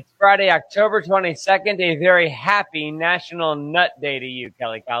Friday, October 22nd, a very happy National Nut Day to you,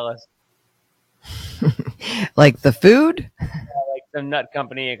 Kelly Callis. Like the food? Like some nut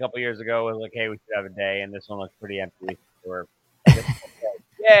company a couple years ago was like, hey, we should have a day, and this one looks pretty empty. Or, I guess,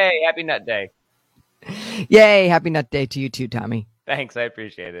 yay, happy Nut Day. Yay, happy Nut Day to you too, Tommy. Thanks, I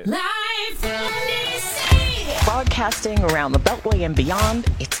appreciate it. Live from DC. Broadcasting around the Beltway and beyond,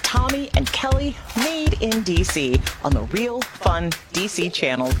 it's Tommy and Kelly made in DC on the Real Fun DC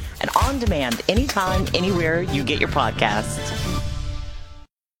channel and on demand anytime, anywhere you get your podcasts.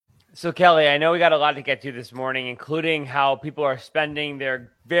 So, Kelly, I know we got a lot to get to this morning, including how people are spending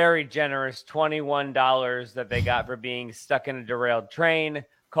their very generous $21 that they got for being stuck in a derailed train,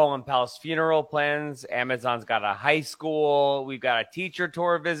 Colin Powell's funeral plans, Amazon's got a high school, we've got a teacher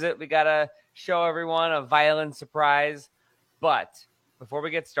tour visit, we got to show everyone a violent surprise. But before we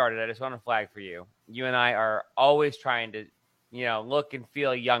get started, I just want to flag for you. You and I are always trying to, look and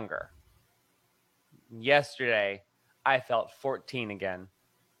feel younger. Yesterday, I felt 14 again.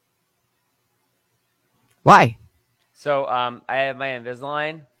 Why? So I have my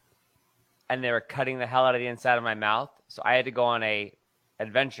Invisalign, and they were cutting the hell out of the inside of my mouth. So I had to go on a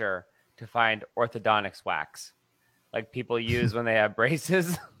adventure to find orthodontics wax, like people use when they have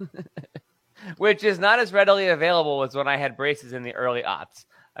braces, which is not as readily available as when I had braces in the early aughts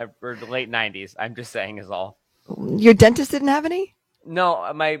or the late 90s. I'm just saying is all. Your dentist didn't have any? No,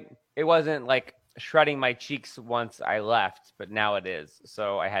 it wasn't like shredding my cheeks once I left, but now it is.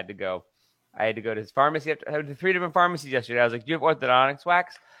 So I had to go to his pharmacy. I went to 3 different pharmacies yesterday. I was like, do you have orthodontics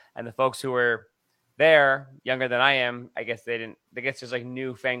wax? And the folks who were there, younger than I am, I guess they didn't. I guess there's like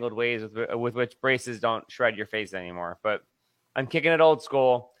newfangled ways with which braces don't shred your face anymore. But I'm kicking it old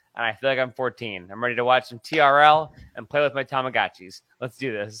school, and I feel like I'm 14. I'm ready to watch some TRL and play with my Tamagotchis. Let's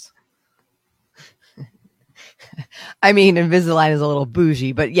do this. I mean, Invisalign is a little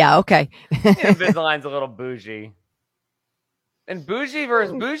bougie, but yeah, okay. Invisalign's a little bougie. And bougie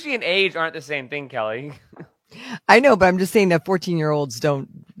and age aren't the same thing, Kelly. I know, but I'm just saying that 14-year-olds don't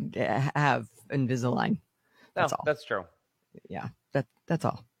have Invisalign. That's all. That's true. Yeah, that's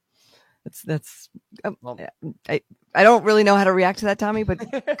all. That's. Well, I don't really know how to react to that, Tommy, but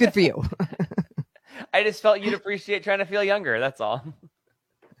good for you. I just felt you'd appreciate trying to feel younger. That's all.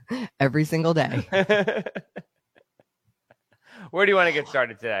 Every single day. Where do you want to get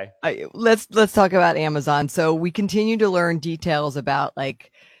started today? Let's talk about Amazon. So we continue to learn details about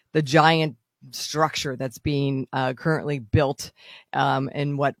like the giant structure that's being currently built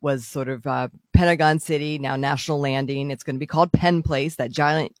in what was sort of Pentagon City, now National Landing. It's going to be called Penn Place, that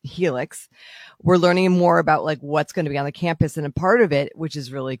giant helix. We're learning more about like what's going to be on the campus, and a part of it, which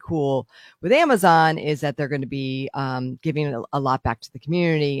is really cool with Amazon, is that they're going to be giving a lot back to the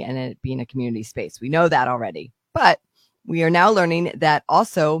community and it being a community space. We know that already, but we are now learning that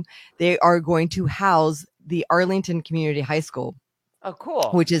also they are going to house the Arlington Community High School. Oh, cool.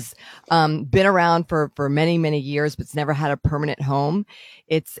 Which has been around for many, many years, but it's never had a permanent home.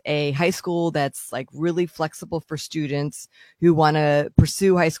 It's a high school that's like really flexible for students who want to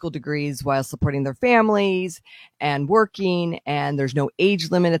pursue high school degrees while supporting their families and working. And there's no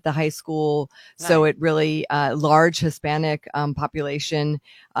age limit at the high school. Nice. So it really large Hispanic population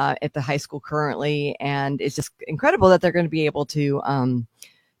at the high school currently. And it's just incredible that they're going to be able to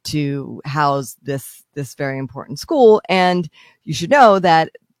house this very important school. And you should know that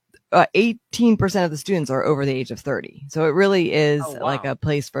 18% of the students are over the age of 30. So it really is like a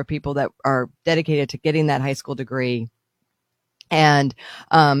place for people that are dedicated to getting that high school degree. And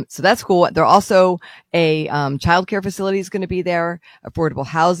so that's cool. There are also a childcare facility is going to be there, affordable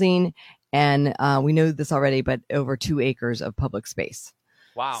housing, and we know this already, but over 2 acres of public space.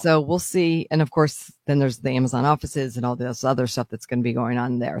 Wow. So we'll see. And of course, then there's the Amazon offices and all this other stuff that's going to be going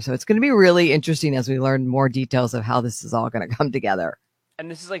on there. So it's going to be really interesting as we learn more details of how this is all going to come together.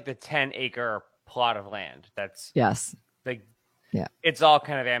 And this is like the 10-acre plot of land. That's yes. Like, yeah, it's all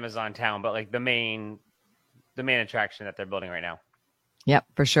kind of Amazon town, but like the main attraction that they're building right now. Yep,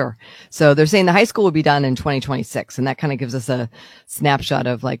 for sure. So they're saying the high school will be done in 2026, and that kind of gives us a snapshot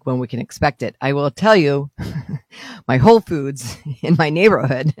of like when we can expect it. I will tell you, my Whole Foods in my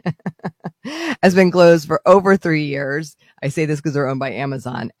neighborhood has been closed for over 3 years. I say this because they're owned by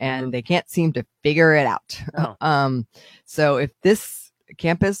Amazon, and they can't seem to figure it out. Oh. So if this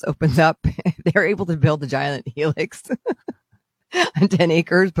campus opens up, if they're able to build a giant helix on 10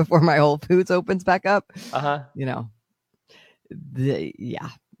 acres before my Whole Foods opens back up, you know.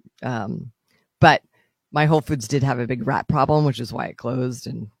 But my Whole Foods did have a big rat problem, which is why it closed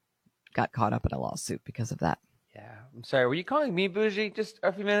and got caught up in a lawsuit because of that. Yeah. I'm sorry. Were you calling me bougie just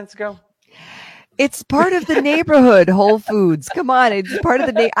a few minutes ago? It's part of the neighborhood, Whole Foods. Come on. It's part of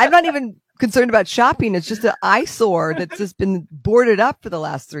the I'm not even concerned about shopping. It's just an eyesore that's just been boarded up for the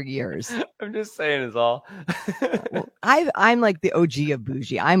last 3 years. I'm just saying is all. Well, I'm like the OG of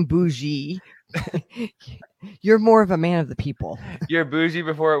bougie. I'm bougie. You're more of a man of the people. You're bougie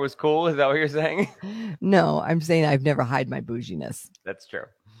before it was cool. Is that what you're saying? No, I'm saying I've never hide my bouginess. That's true.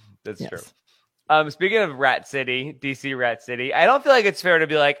 That's Yes. true. Speaking of Rat City, DC Rat City, I don't feel like it's fair to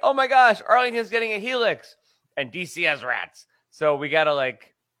be like, oh my gosh, Arlington's getting a Helix and DC has rats. So we got to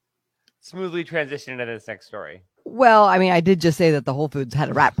like smoothly transition into this next story. Well, I mean, I did just say that the Whole Foods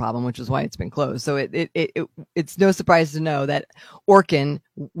had a rat problem, which is why it's been closed. So it's no surprise to know that Orkin,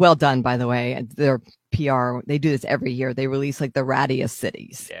 well done, by the way, their PR, they do this every year. They release like the rattiest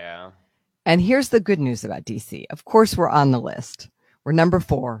cities. Yeah. And here's the good news about DC. Of course, we're on the list. We're number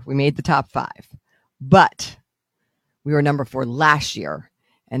 4. We made the top 5, but we were number 4 last year.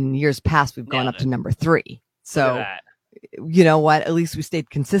 And in years past, we've gone up to number 3. So, you know what? At least we stayed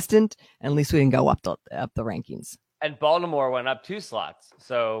consistent, and at least we didn't go up the rankings. And Baltimore went up 2 slots.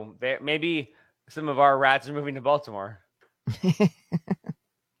 So maybe some of our rats are moving to Baltimore. It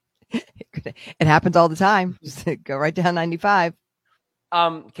happens all the time. Just go right down 95.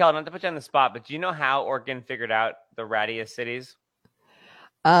 Kel, not to put you on the spot, but do you know how Orkin figured out the rattiest cities?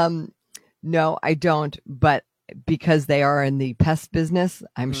 No, I don't. But because they are in the pest business,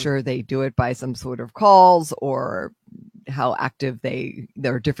 I'm sure they do it by some sort of calls or how active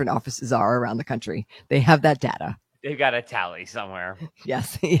their different offices are around the country. They have that data. They've got a tally somewhere.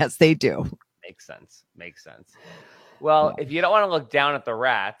 Yes, they do. Makes sense. Well, if you don't want to look down at the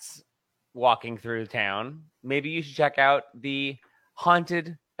rats walking through town, maybe you should check out the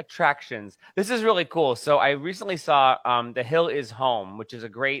haunted attractions. This is really cool. So I recently saw The Hill is Home, which is a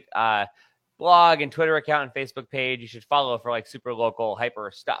great blog and Twitter account and Facebook page you should follow for like super local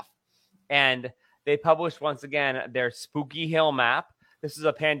hyper stuff. And they published once again their Spooky Hill map. This is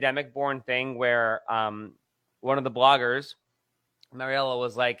a pandemic born thing where one of the bloggers, Mariella,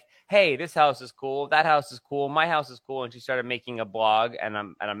 was like, hey, this house is cool, that house is cool, my house is cool. And she started making a blog and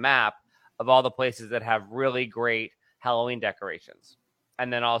a map of all the places that have really great Halloween decorations.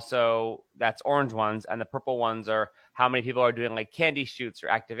 And then also that's orange ones, and the purple ones are how many people are doing like candy shoots or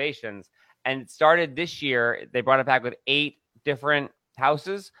activations. And it started this year. They brought it back with 8 different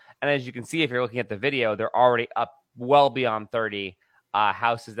houses. And as you can see, if you're looking at the video, they're already up well beyond 30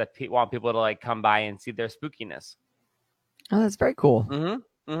 houses that want people to like come by and see their spookiness. Oh, that's very cool.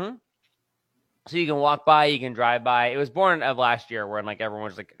 So you can walk by, you can drive by. It was born of last year when like everyone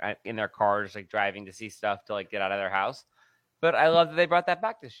was like in their cars, like driving to see stuff to like get out of their house. But I love that they brought that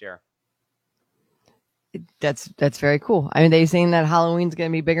back this year. That's very cool. I mean, they're saying that Halloween's going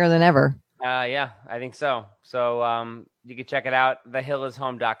to be bigger than ever. Yeah, I think so. So you can check it out.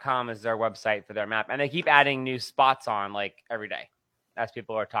 Thehillishome.com is their website for their map. And they keep adding new spots on like every day as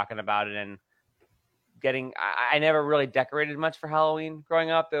people are talking about it and getting. I never really decorated much for Halloween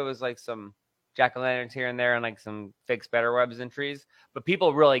growing up. There was like some jack-o'-lanterns here and there and like some fake spiderwebs and trees. But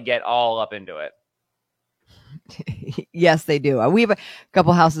people really get all up into it. Yes, they do. We have a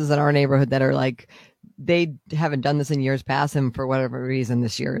couple houses in our neighborhood that are like, they haven't done this in years past, and for whatever reason,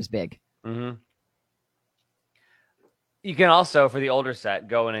 this year is big. Mm-hmm. You can also, for the older set,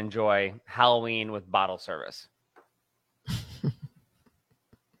 go and enjoy Halloween with bottle service.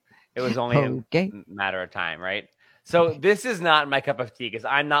 It was only a matter of time, right? So this is not my cup of tea because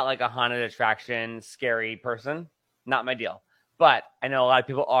I'm not like a haunted attraction, scary person. Not my deal. But I know a lot of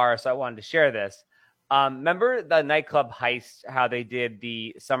people are, so I wanted to share this. Remember the nightclub heist, how they did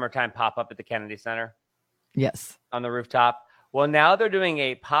the summertime pop-up at the Kennedy Center? Yes. On the rooftop. Well, now they're doing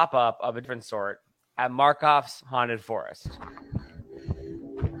a pop-up of a different sort at Markoff's Haunted Forest.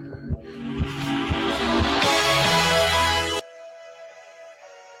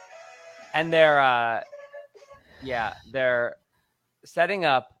 And they're setting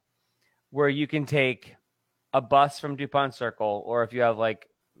up where you can take a bus from DuPont Circle, or if you have like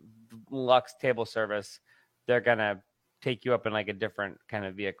Lux table service, they're gonna take you up in like a different kind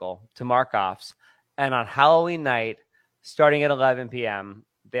of vehicle to Markoff's. And on Halloween night, starting at 11 p.m.,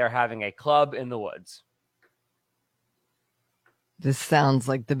 they're having a club in the woods. This sounds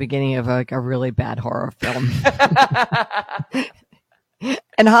like the beginning of a really bad horror film.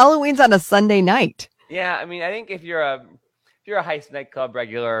 And Halloween's on a Sunday night. Yeah, I mean, I think if you're a heist nightclub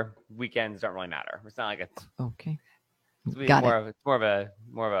regular, weekends don't really matter. It's not like it's okay. It's more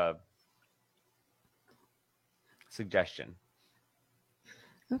of a suggestion.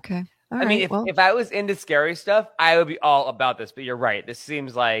 Okay. I mean, if I was into scary stuff, I would be all about this. But you're right. This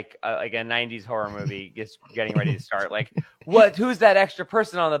seems like a 90s horror movie just getting ready to start. Like, what? Who's that extra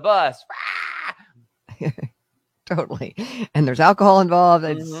person on the bus? Totally. And there's alcohol involved.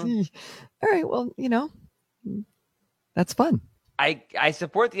 It's, Mhm. all right. Well, that's fun. I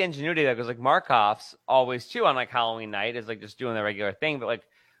support the ingenuity that goes like Markoff's always too on like Halloween night is like just doing the regular thing, but like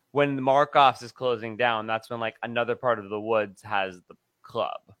when the Markoff's is closing down, that's when like another part of the woods has the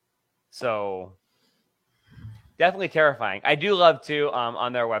club. So definitely terrifying. I do love too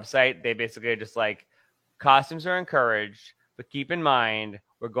on their website, they basically are just like costumes are encouraged, but keep in mind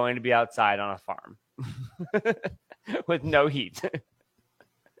we're going to be outside on a farm with no heat.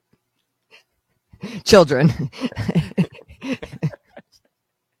 Children.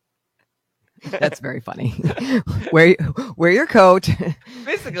 That's very funny. Wear your coat.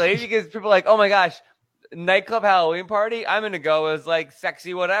 Basically, because people are like, oh my gosh, nightclub Halloween party, I'm gonna go as like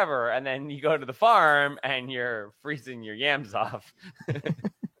sexy whatever, and then you go to the farm and you're freezing your yams off.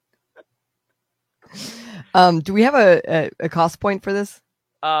 Do we have a cost point for this?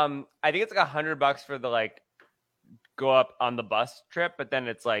 I think it's like $100 for the like go up on the bus trip, but then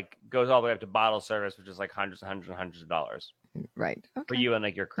it's like goes all the way up to bottle service, which is like hundreds of dollars Right. for Okay. you and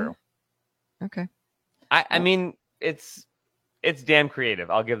like your crew. Okay. I mean, it's damn creative.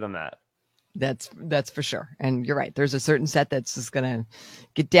 I'll give them that. That's for sure. And you're right. There's a certain set that's just gonna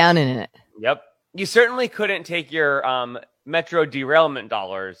get down in it. Yep. You certainly couldn't take your Metro derailment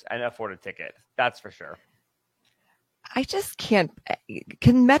dollars and afford a ticket. That's for sure. I just can't.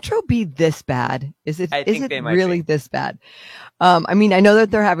 Can Metro be this bad? Is it really this bad? I mean, I know that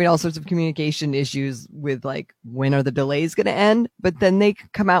they're having all sorts of communication issues with like when are the delays going to end, but then they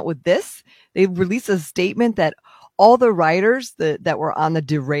come out with this. They release a statement that all the riders that were on the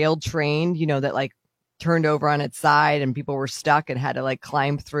derailed train, that like turned over on its side and people were stuck and had to like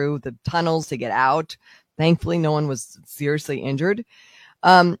climb through the tunnels to get out. Thankfully, no one was seriously injured.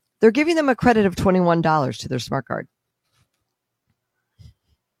 They're giving them a credit of $21 to their smart card.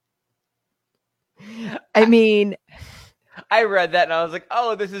 I mean, I read that and I was like,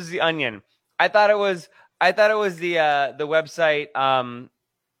 "Oh, this is the Onion." I thought it was the website from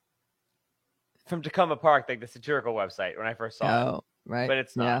Tacoma Park, like the satirical website when I first saw it. Oh, right. But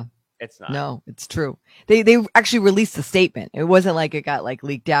it's not. Yeah. It's not. No, it's true. They actually released a statement. It wasn't like it got like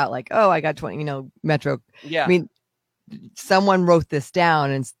leaked out like, "Oh, I got 20, Metro." Yeah. I mean, someone wrote this down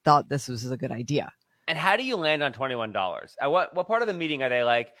and thought this was a good idea. And how do you land on $21? At what part of the meeting are they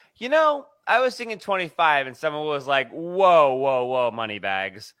like, I was thinking 25 and someone was like, whoa, money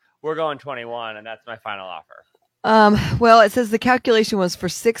bags. We're going 21 and that's my final offer. Well, it says the calculation was for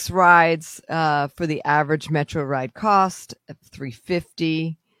 6 rides for the average Metro ride cost of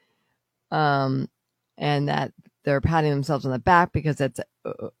 $350. And that they're patting themselves on the back because that's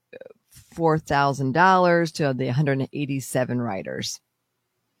 $4,000 to the 187 riders.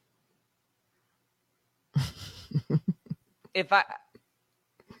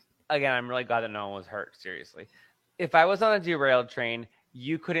 I'm really glad that no one was hurt. Seriously, if I was on a derailed train,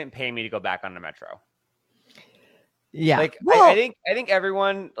 you couldn't pay me to go back on the Metro. Yeah, like well, I think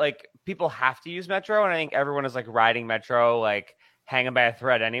everyone, like, people have to use Metro, and I think everyone is like riding Metro like hanging by a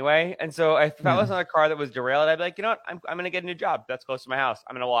thread anyway. And so if I was on a car that was derailed, I'd be like, you know what, I'm gonna get a new job that's close to my house.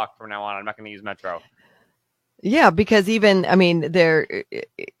 I'm gonna walk from now on. I'm not gonna use Metro. Yeah, because even, I mean, the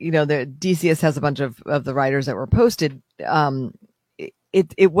DCS has a bunch of the riders that were posted.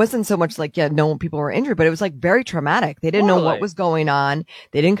 It wasn't so much like, no people were injured, but it was like very traumatic. They didn't know what was going on.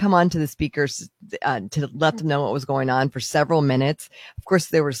 They didn't come on to the speakers to let them know what was going on for several minutes. Of course,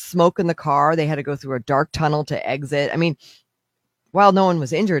 there was smoke in the car. They had to go through a dark tunnel to exit. I mean, while no one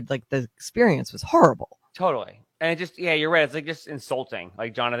was injured, like the experience was horrible. Totally. And it just, you're right. It's like just insulting.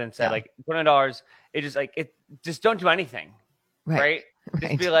 Like Jonathan said, like $20, it just like, it just don't do anything. Right?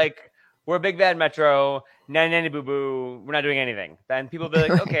 Just be like, we're a big bad Metro, nanny boo boo. We're not doing anything. Then people be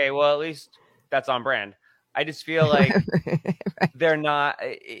like, okay, well, at least that's on brand. I just feel like they're not,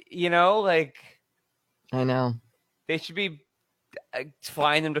 like, I know they should be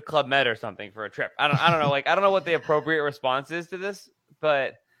flying them to Club Med or something for a trip. I don't know. Like, I don't know what the appropriate response is to this,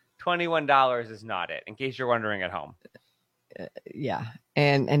 but $21 is not it, in case you're wondering at home. Yeah.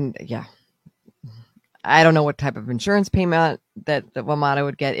 And yeah. I don't know what type of insurance payment that WMATA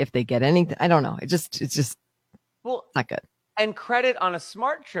would get, if they get anything. I don't know. It's just not good. And credit on a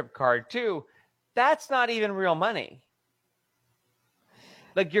Smart Trip card too. That's not even real money.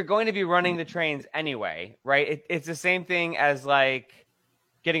 Like, you're going to be running the trains anyway, right? It's the same thing as like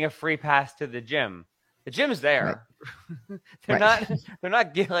getting a free pass to the gym. The gym's there. Right. They're not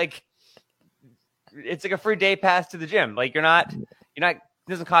like, it's like a free day pass to the gym. Like, you're not, it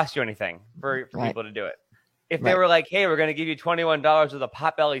doesn't cost you anything for people to do it. If they were like, hey, we're going to give you $21 of the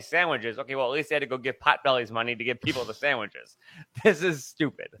Potbelly sandwiches. Okay, well, at least they had to go give Potbelly's money to give people the sandwiches. This is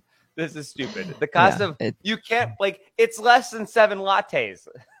stupid. This is stupid. The cost Yeah, of you can't it's less than 7 lattes.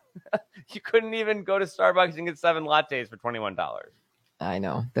 You couldn't even go to Starbucks and get 7 lattes for $21. I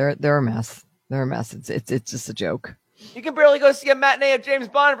know they're a mess. They're a mess. It's just a joke. You can barely go see a matinee of James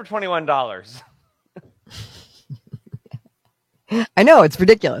Bond for $21. I know, it's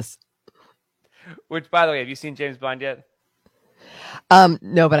ridiculous. Which, by the way, have you seen James Bond yet?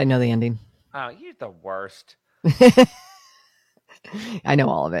 No, but I know the ending. Oh, you're the worst. I know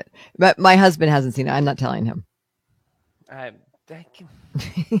all of it, but my husband hasn't seen it. I'm not telling him.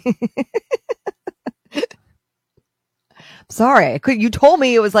 Sorry, you told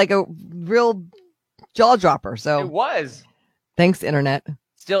me it was like a real jaw dropper. So it was. Thanks, internet.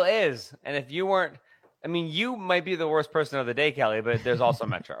 Still is. And if you weren't, I mean, you might be the worst person of the day, Kelly, but there's also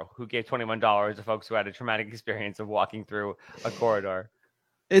Metro, who gave $21 to folks who had a traumatic experience of walking through a corridor.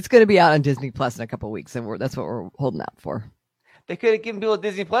 It's going to be out on Disney Plus in a couple of weeks, and that's what we're holding out for. They could have given people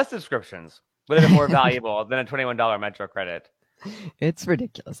Disney Plus subscriptions. Would have been more valuable than a $21 Metro credit. It's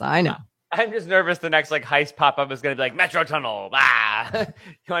ridiculous. I know. I'm just nervous the next heist pop-up is going to be like Metro Tunnel. Ah! You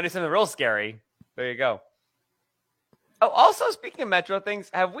want to do something real scary? There you go. Oh, also speaking of Metro things,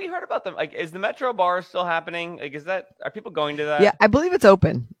 have we heard about them? Is the Metro bar still happening? Are people going to that? Yeah, I believe it's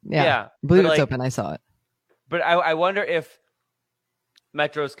open. Yeah. I believe it's open. I saw it. But I wonder if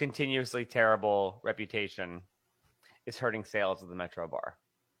Metro's continuously terrible reputation is hurting sales of the Metro bar.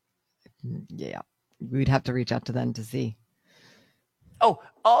 Yeah. We'd have to reach out to them to see. Oh,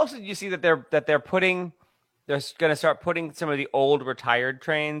 also, you see that they're going to start putting some of the old retired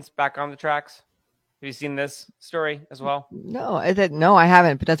trains back on the tracks. Have you seen this story as well? No, I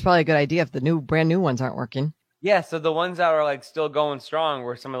haven't. But that's probably a good idea if the brand new ones aren't working. Yeah, so the ones that are still going strong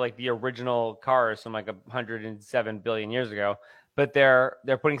were some of the original cars from 107 billion years ago. But they're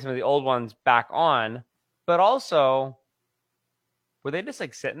putting some of the old ones back on. But also, were they just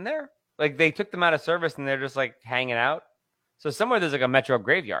sitting there? They took them out of service and they're just hanging out. So somewhere there's a Metro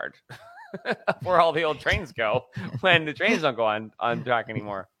graveyard where all the old trains go when the trains don't go on track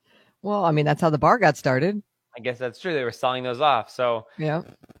anymore. Well, I mean, that's how the bar got started. I guess that's true. They were selling those off. So, yeah.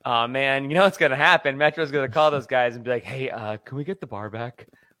 Man, you know what's going to happen? Metro's going to call those guys and be like, hey, can we get the bar back?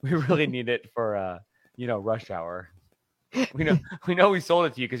 We really need it for, rush hour. We know we sold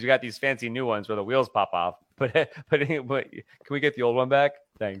it to you because you got these fancy new ones where the wheels pop off. But can we get the old one back?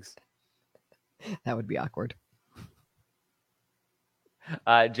 Thanks. That would be awkward.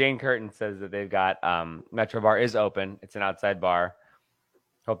 Jane Curtin says that they've got Metro Bar is open. It's an outside bar.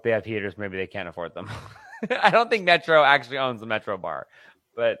 Hope they have heaters. Maybe they can't afford them. I don't think Metro actually owns the Metro Bar,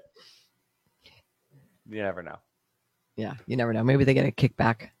 but you never know. Yeah, you never know. Maybe they get a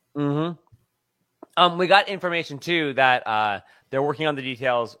kickback. Mm-hmm. We got information too that they're working on the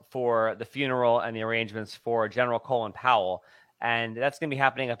details for the funeral and the arrangements for General Colin Powell, and that's going to be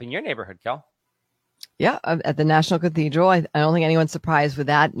happening up in your neighborhood, Kel. Yeah, at the National Cathedral. I don't think anyone's surprised with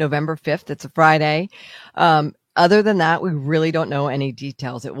that. November 5th. It's a Friday. Other than that, we really don't know any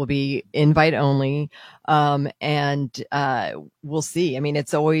details. It will be invite only. And we'll see. I mean,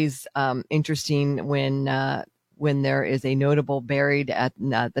 it's always interesting when there is a notable buried at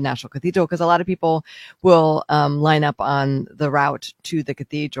the National Cathedral, because a lot of people will line up on the route to the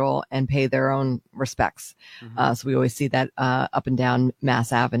cathedral and pay their own respects. Mm-hmm. So we always see that up and down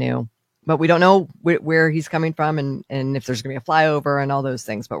Mass Avenue. But we don't know where he's coming from and if there's going to be a flyover and all those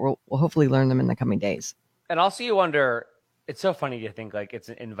things. But we'll hopefully learn them in the coming days. And also you wonder, it's so funny to think it's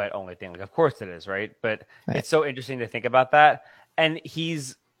an invite only thing. Of course it is, right? But It's so interesting to think about that. And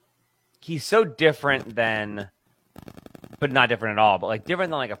he's so different than, but not different at all, but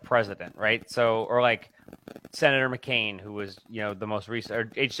different than a president, right? So, or Senator McCain, who was, the most recent,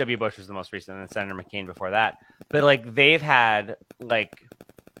 or H.W. Bush was the most recent, and then Senator McCain before that. But they've had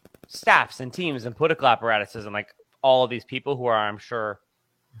staffs and teams and political apparatuses and all of these people who are, I'm sure,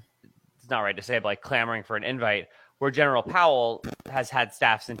 it's not right to say, but clamoring for an invite, where General Powell has had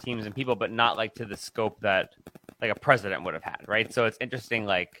staffs and teams and people, but not to the scope that a president would have had, right? So it's interesting.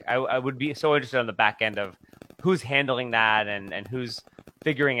 I would be so interested on the back end of who's handling that and who's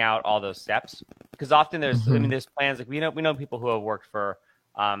figuring out all those steps, because often there's there's plans. We know people who have worked for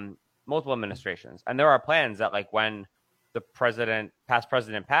multiple administrations, and there are plans that when the past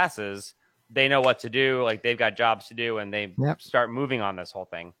president passes, they know what to do. They've got jobs to do, and they start moving on this whole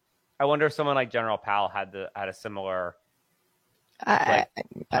thing. I wonder if someone like General Powell had a similar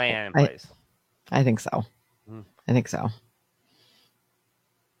plan in place. I think so. I think so.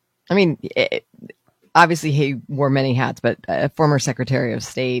 I mean, obviously he wore many hats, but a former Secretary of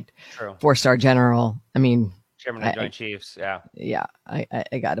State, True. 4-star general. I mean, Chairman of Joint Chiefs. Yeah. Yeah. I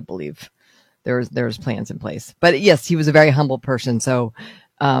got to believe there was plans in place, but yes, he was a very humble person. So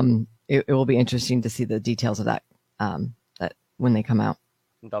it will be interesting to see the details of that that when they come out.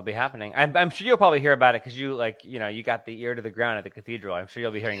 They'll be happening. I'm sure you'll probably hear about it because you you got the ear to the ground at the cathedral. I'm sure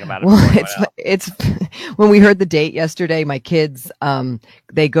you'll be hearing about it. Well, it's when we heard the date yesterday, my kids,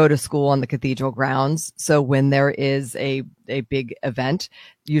 they go to school on the cathedral grounds. So when there is a big event,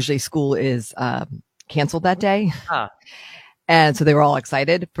 usually school is canceled that day. And so they were all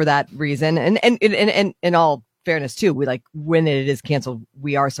excited for that reason. And in all fairness too, we like when it is canceled,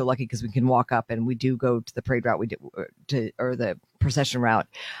 we are so lucky because we can walk up and we do go to the parade route or the procession route.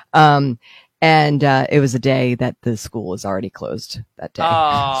 And it was a day that the school was already closed that day.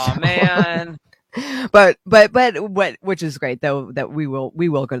 Oh man. But which is great though, that we will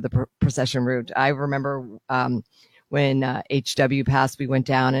go to the procession route. I remember, when HW passed, we went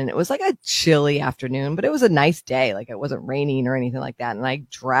down and it was like a chilly afternoon, but it was a nice day. Like it wasn't raining or anything like that. And I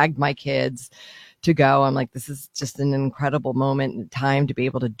dragged my kids to go. I'm like, this is just an incredible moment in time to be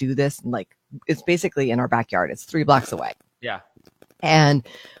able to do this. And like, it's basically in our backyard. It's 3 blocks away. Yeah. And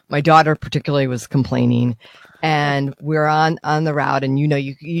my daughter particularly was complaining, and we're on the route, and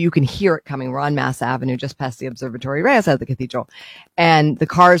you can hear it coming. We're on Mass Avenue, just past the observatory, right outside the cathedral, and the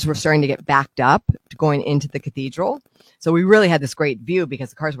cars were starting to get backed up going into the cathedral. So we really had this great view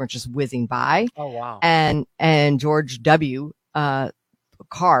because the cars weren't just whizzing by. Oh wow! And George W.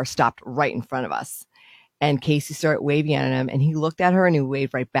 Car stopped right in front of us, and Casey started waving at him, and he looked at her and he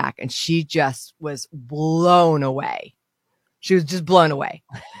waved right back, and she just was blown away. She was just blown away.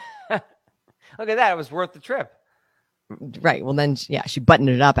 Look at that. It was worth the trip. Right. Well, then, yeah, she buttoned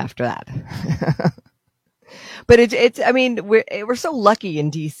it up after that. But it's, I mean, we're so lucky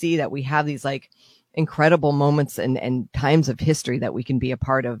in DC that we have these like incredible moments and times of history that we can be a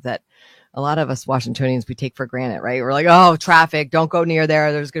part of that a lot of us Washingtonians, we take for granted, right? We're like, oh, traffic, don't go near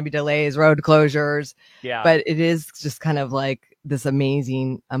there. There's going to be delays, road closures. Yeah. But it is just kind of like this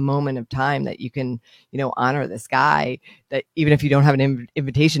amazing moment of time that you can, honor this guy that even if you don't have an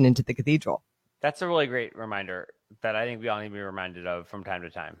invitation into the cathedral. That's a really great reminder that I think we all need to be reminded of from time to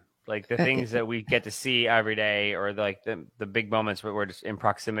time. Like the things that we get to see every day, or like the big moments where we're just in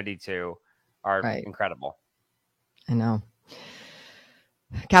proximity to are incredible. I know.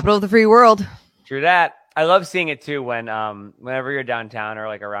 Capital of the free world. True that. I love seeing it too when whenever you're downtown or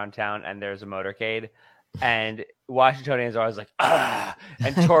like around town and there's a motorcade, and Washingtonians are always like, ah,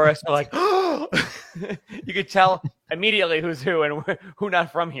 and tourists are like, oh. You could tell immediately who's who and who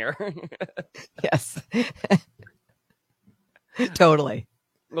not from here. Yes. Totally.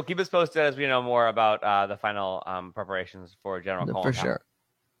 Well, keep us posted as we know more about the final preparations for General Cullen.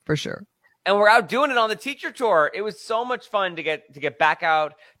 For sure. And we're out doing it on the teacher tour. It was so much fun to get back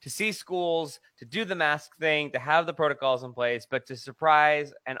out, to see schools, to do the mask thing, to have the protocols in place, but to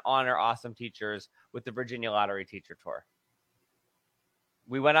surprise and honor awesome teachers with the Virginia Lottery Teacher Tour.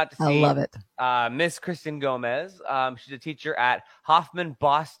 We went out to see I love it. Miss Kristen Gomez. She's a teacher at Hoffman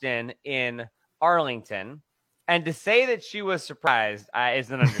Boston in Arlington. And to say that she was surprised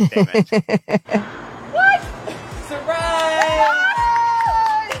is an understatement. What? Surprise!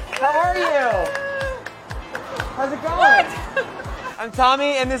 How are you? How's it going? What? I'm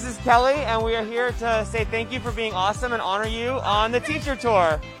Tommy, and this is Kelly, and we are here to say thank you for being awesome and honor you on the teacher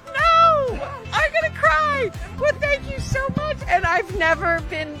tour. No! I'm gonna cry! Well, thank you so much, and I've never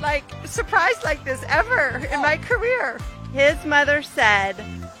been, surprised like this ever in my career. His mother said,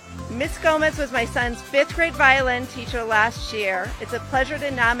 Miss Gomez was my son's 5th grade violin teacher last year. It's a pleasure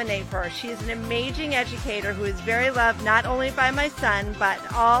to nominate her. She is an amazing educator who is very loved not only by my son, but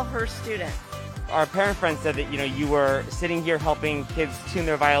all her students. Our parent friend said that, you were sitting here helping kids tune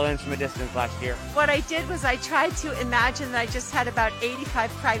their violins from a distance last year. What I did was I tried to imagine that I just had about 85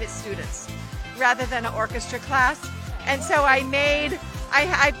 private students rather than an orchestra class. And so I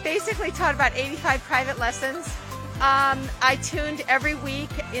basically taught about 85 private lessons. I tuned every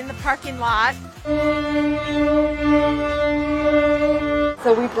week in the parking lot.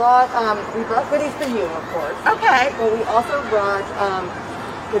 So we brought goodies for you, of course. Okay. But we also brought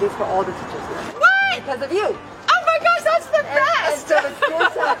goodies for all the teachers here. What? Because of you. Oh my gosh, that's the best! And so the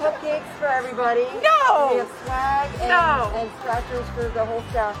kids have cupcakes for everybody. No! We have swag and scratchers for the whole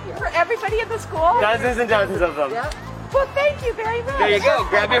staff here. For everybody in the school? Dozens and dozens of them. Yep. Well, thank you very much. There you go.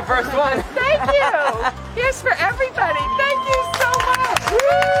 Grab your first one. Thank you. Here's for everybody. Thank you so much.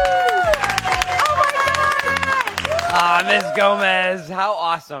 Oh my God. Miss Gomez, how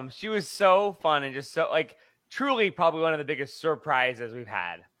awesome. She was so fun and just so, truly probably one of the biggest surprises we've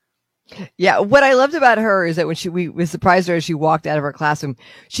had. Yeah, what I loved about her is that when we surprised her as she walked out of her classroom,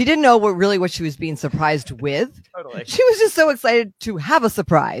 she didn't know what she was being surprised with. Totally. She was just so excited to have a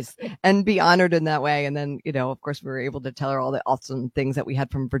surprise and be honored in that way. And then, of course, we were able to tell her all the awesome things that we had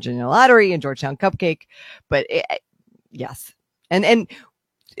from Virginia Lottery and Georgetown Cupcake. But yes, and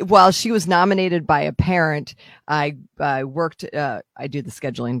while she was nominated by a parent, I worked. I do the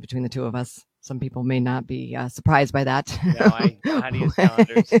scheduling between the two of us. Some people may not be surprised by that. No, I know how to use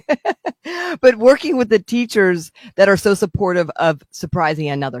calendars. But working with the teachers that are so supportive of surprising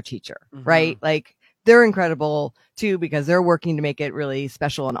another teacher, right? Like they're incredible too, because they're working to make it really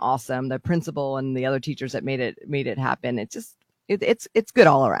special and awesome. The principal and the other teachers that made it happen. It's good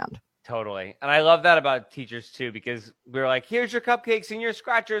all around. Totally. And I love that about teachers too, because we were like, here's your cupcakes and your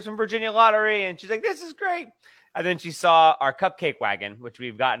scratchers from Virginia Lottery. And she's like, this is great. And then she saw our cupcake wagon, which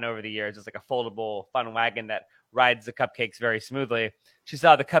we've gotten over the years. It's like a foldable, fun wagon that rides the cupcakes very smoothly. She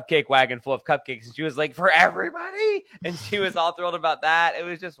saw the cupcake wagon full of cupcakes, and she was like, for everybody. And she was all thrilled about that. It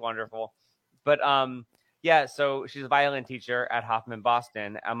was just wonderful. But yeah, so she's a violin teacher at Hoffman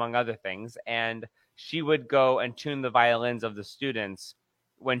Boston, among other things. And she would go and tune the violins of the students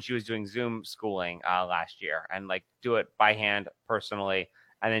when she was doing Zoom schooling last year, and like do it by hand personally.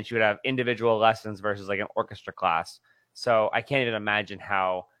 And then she would have individual lessons versus like an orchestra class. So I can't even imagine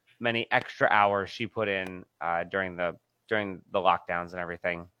how many extra hours she put in during the lockdowns and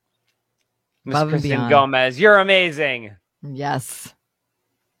everything. Miss Kristen Gomez, you're amazing. Yes.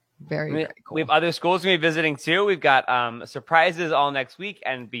 Very cool. We have other schools going to be visiting too. We've got surprises all next week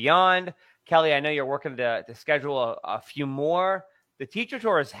and beyond. Kelly, I know you're working to schedule a few more. The teacher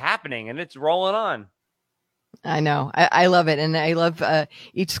tour is happening and it's rolling on. I know. I love it. And I love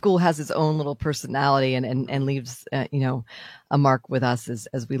each school has its own little personality and leaves, a mark with us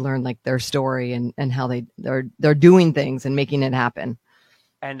as we learn like their story and how they're doing things and making it happen.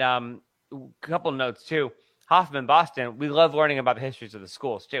 And a couple notes too. Hoffman Boston, we love learning about the histories of the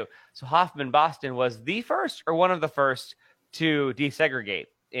schools too. So Hoffman Boston was the first or one of the first to desegregate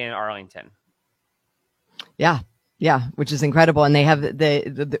in Arlington. Yeah, which is incredible. And they have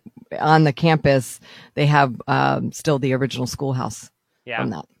the on the campus, they have still the original schoolhouse. Yeah, from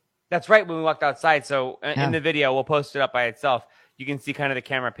that. That's right. When we walked outside, so in the video, we'll post it up by itself. You can see kind of the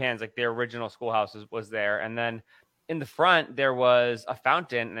camera pans, like the original schoolhouse was there. And then in the front, there was a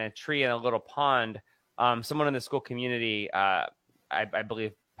fountain and a tree and a little pond. Someone in the school community, I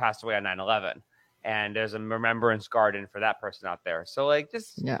believe, passed away on 9/11. And there's a remembrance garden for that person out there. So like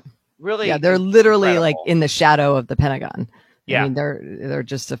just really, they're literally incredible. Like in the shadow of the Pentagon. Yeah, I mean, they're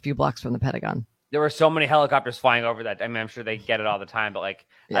just a few blocks from the Pentagon. There were so many helicopters flying over that. I mean, I'm sure they get it all the time, but like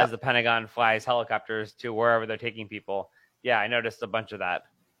as the Pentagon flies helicopters to wherever they're taking people, I noticed a bunch of that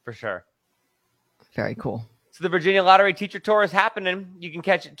for sure. Very cool. So the Virginia Lottery Teacher Tour is happening. You can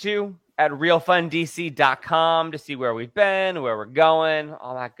catch it too at realfundc.com to see where we've been, where we're going,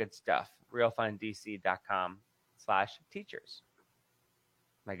 all that good stuff. realfundc.com/teachers.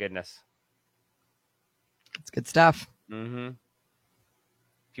 My goodness. It's good stuff. Mm-hmm.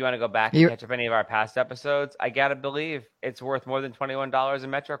 If you want to go back and catch up any of our past episodes, I got to believe it's worth more than $21 in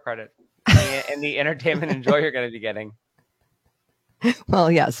Metro credit and the entertainment and joy you're going to be getting. Well,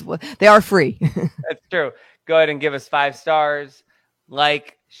 yes, they are free. That's true. Go ahead and give us 5 stars,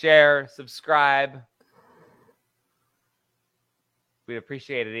 like, share, subscribe. We'd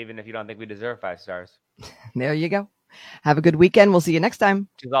appreciate it even if you don't think we deserve 5 stars. There you go. Have a good weekend. We'll see you next time.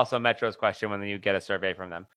 Which is also Metro's question when you get a survey from them.